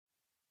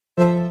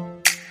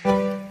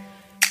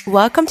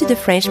Welcome to the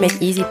French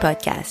Made Easy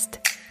podcast,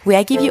 where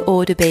I give you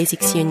all the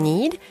basics you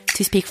need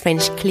to speak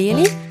French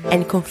clearly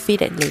and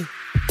confidently.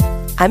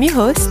 I'm your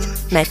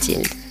host,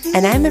 Mathilde,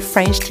 and I'm a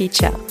French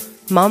teacher,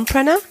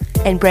 mompreneur,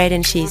 and bread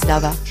and cheese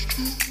lover.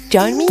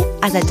 Join me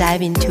as I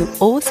dive into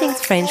all things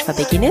French for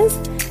beginners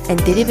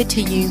and deliver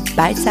to you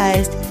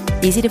bite-sized,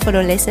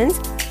 easy-to-follow lessons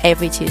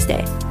every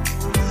Tuesday.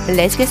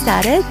 Let's get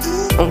started.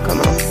 On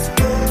commence.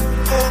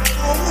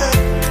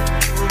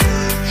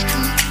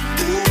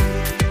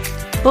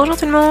 Bonjour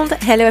tout le monde.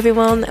 Hello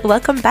everyone.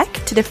 Welcome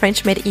back to the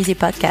French Made Easy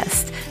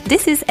podcast.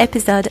 This is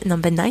episode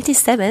number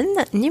 97,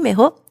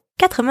 numéro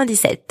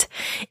 97.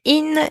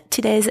 In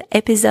today's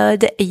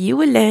episode, you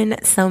will learn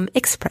some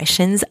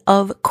expressions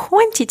of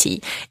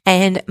quantity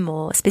and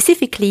more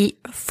specifically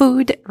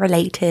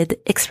food-related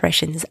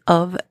expressions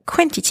of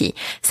quantity,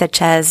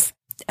 such as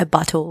a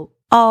bottle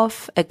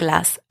of, a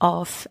glass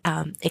of,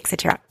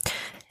 etc.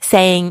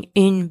 Saying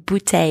une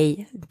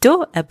bouteille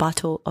d'eau, a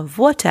bottle of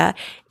water,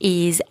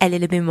 is a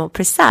little bit more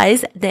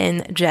precise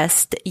than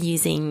just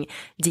using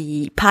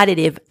the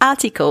partitive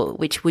article,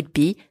 which would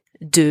be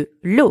de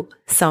l'eau,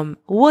 some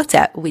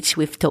water, which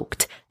we've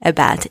talked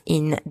about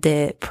in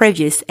the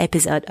previous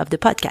episode of the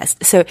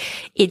podcast. So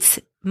it's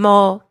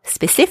more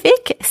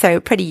specific, so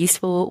pretty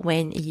useful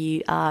when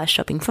you are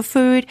shopping for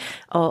food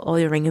or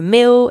ordering a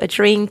meal, a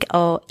drink,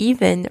 or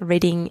even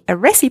reading a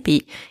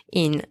recipe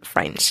in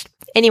French.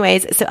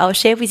 Anyways, so I'll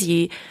share with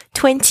you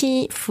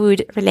 20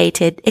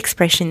 food-related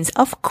expressions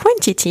of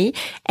quantity,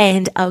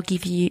 and I'll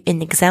give you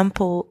an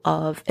example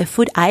of a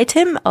food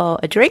item or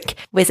a drink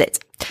with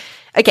it.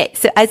 Okay,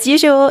 so as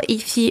usual,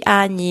 if you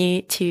are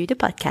new to the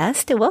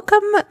podcast,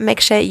 welcome. Make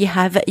sure you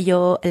have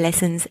your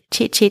lessons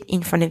cheat sheet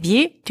in front of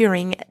you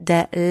during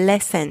the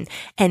lesson.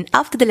 And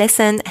after the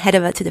lesson, head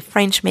over to the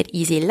French Made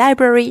Easy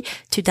library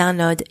to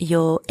download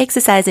your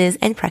exercises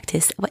and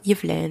practice what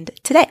you've learned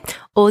today.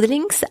 All the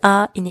links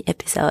are in the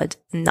episode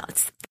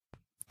notes.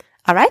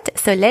 Alright,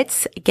 so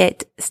let's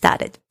get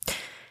started.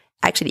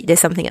 Actually,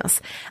 there's something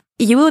else.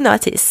 You will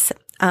notice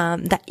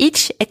that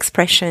each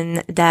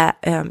expression that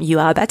you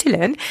are about to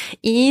learn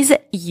is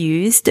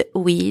used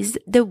with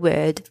the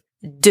word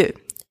de,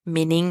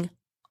 meaning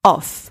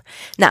of.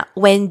 Now,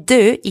 when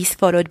de is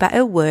followed by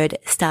a word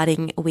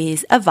starting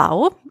with a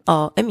vowel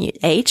or a mute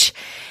H,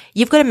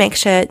 you've got to make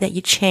sure that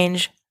you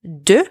change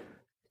de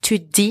to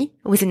D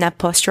with an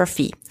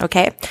apostrophe,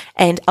 okay?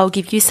 And I'll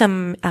give you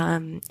some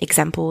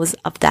examples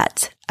of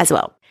that as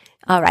well.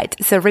 All right,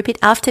 so repeat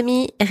after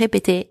me,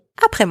 répétez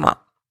après moi.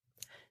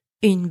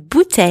 Une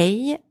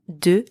bouteille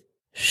de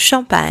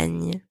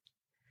champagne.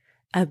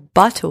 A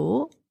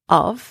bottle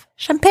of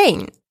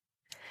champagne.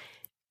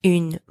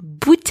 Une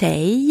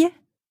bouteille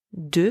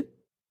de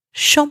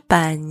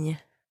champagne.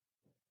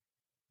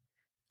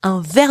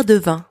 Un verre de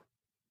vin.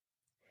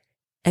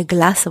 A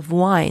glass of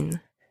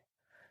wine.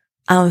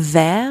 Un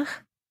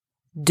verre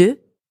de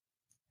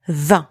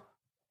vin.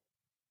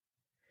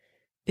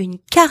 Une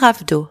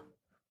carafe d'eau.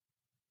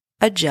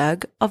 A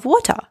jug of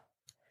water.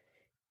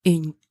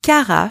 Une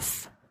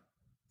carafe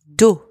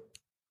d'eau.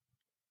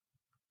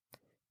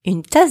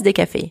 Une tasse de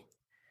café.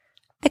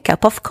 A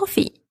cup of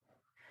coffee.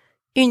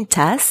 Une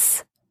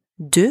tasse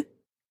de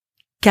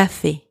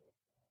café.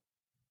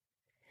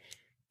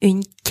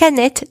 Une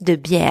canette de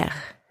bière.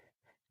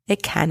 A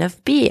can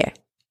of beer.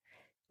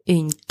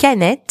 Une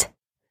canette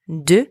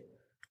de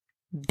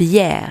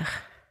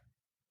bière.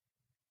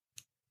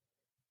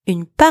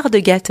 Une part de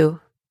gâteau.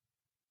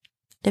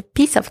 A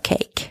piece of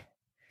cake.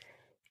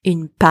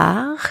 Une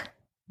part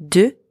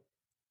de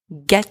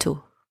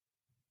gâteau.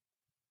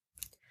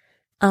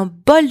 Un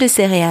bol de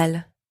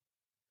céréales.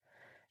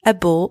 A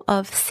bowl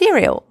of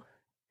cereal.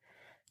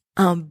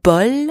 Un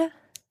bol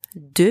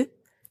de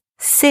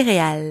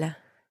céréales.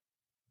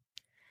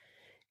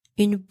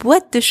 Une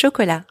boîte de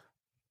chocolat.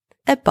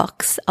 A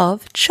box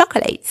of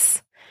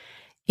chocolates.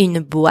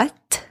 Une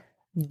boîte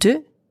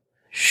de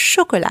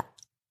chocolat.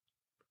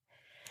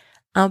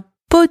 Un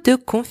pot de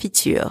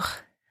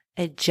confiture.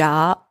 A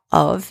jar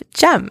of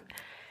jam.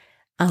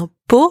 Un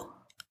pot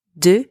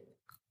de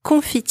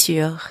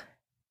confiture.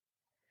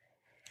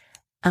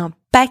 Un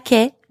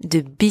paquet de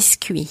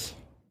biscuits.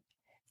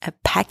 A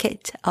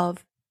packet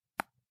of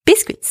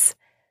biscuits.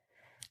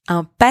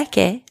 Un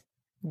paquet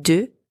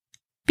de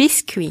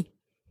biscuits.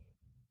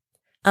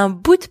 Un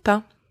bout de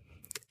pain.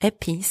 A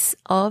piece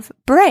of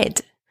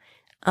bread.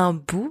 Un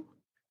bout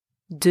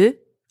de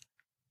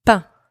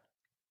pain.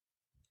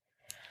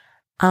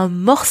 Un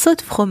morceau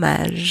de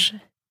fromage.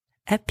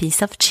 A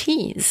piece of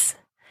cheese.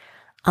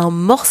 Un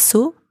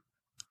morceau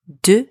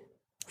de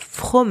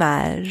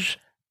fromage.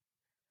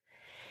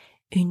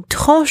 Une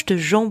tranche de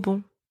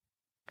jambon.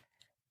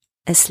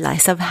 A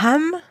slice of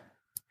ham.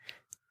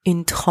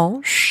 Une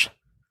tranche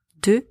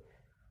de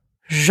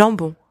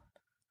jambon.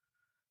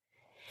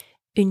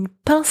 Une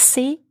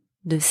pincée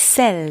de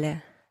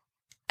sel.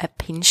 A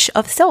pinch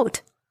of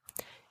salt.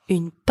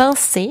 Une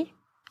pincée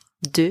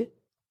de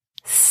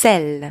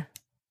sel.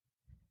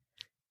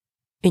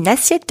 Une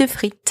assiette de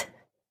frites.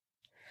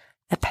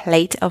 A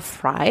plate of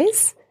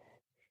fries.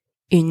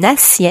 Une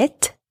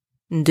assiette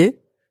de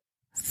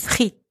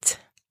frites.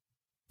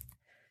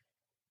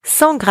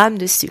 100 grammes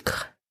de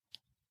sucre.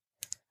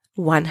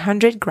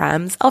 100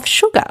 grams of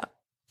sugar.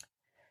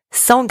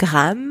 100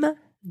 grammes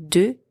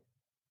de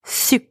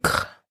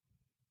sucre.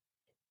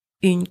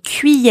 Une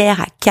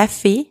cuillère à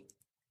café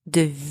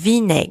de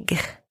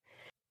vinaigre.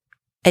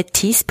 A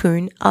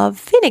teaspoon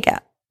of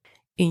vinegar.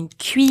 Une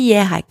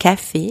cuillère à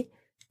café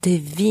de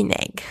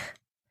vinaigre.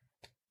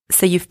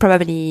 So you've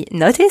probably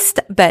noticed,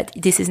 but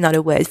this is not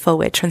a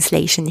word-for-word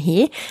translation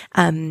here.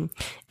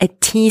 A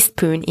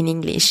teaspoon in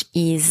English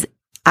is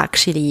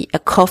actually a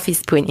coffee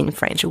spoon in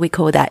French. We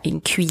call that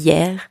une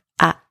cuillère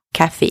à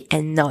café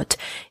and not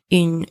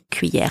une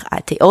cuillère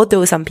à thé.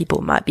 Although some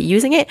people might be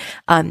using it,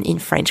 in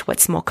French,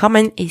 what's more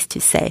common is to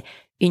say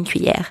une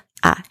cuillère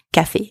à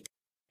café.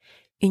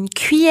 Une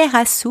cuillère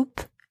à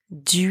soupe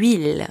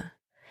d'huile.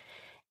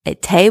 A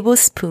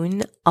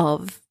tablespoon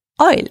of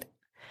oil.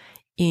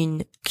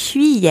 Une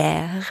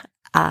cuillère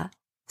à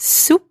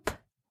soupe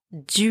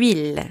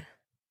d'huile.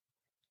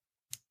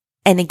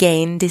 And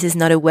again, this is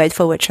not a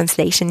word-for-word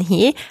translation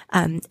here.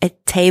 A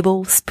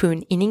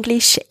tablespoon in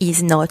English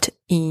is not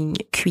une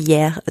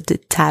cuillère de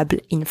table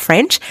in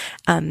French.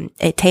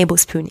 A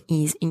tablespoon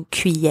is une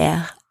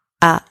cuillère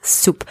à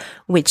soupe,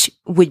 which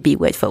would be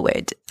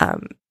word-for-word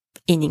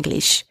in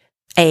English.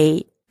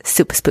 A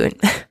soup spoon.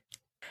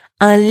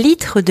 1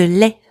 litre de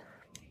lait.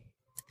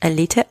 A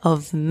liter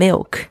of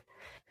milk.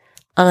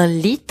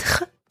 1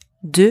 litre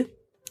de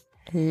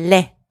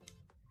lait.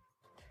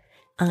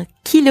 1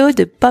 kilo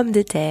de pommes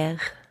de terre.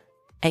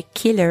 A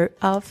kilo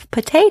of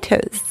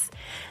potatoes.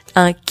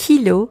 1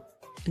 kilo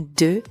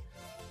de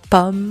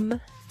pommes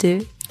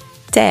de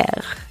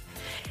terre.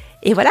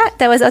 Et voilà,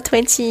 that was our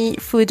 20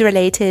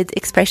 food-related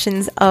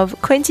expressions of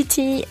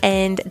quantity,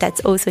 and that's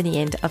also the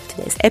end of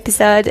today's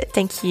episode.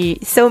 Thank you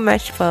so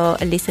much for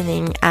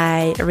listening.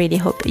 I really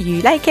hope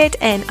you like it,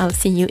 and I'll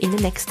see you in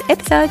the next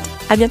episode.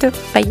 À bientôt.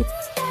 Bye.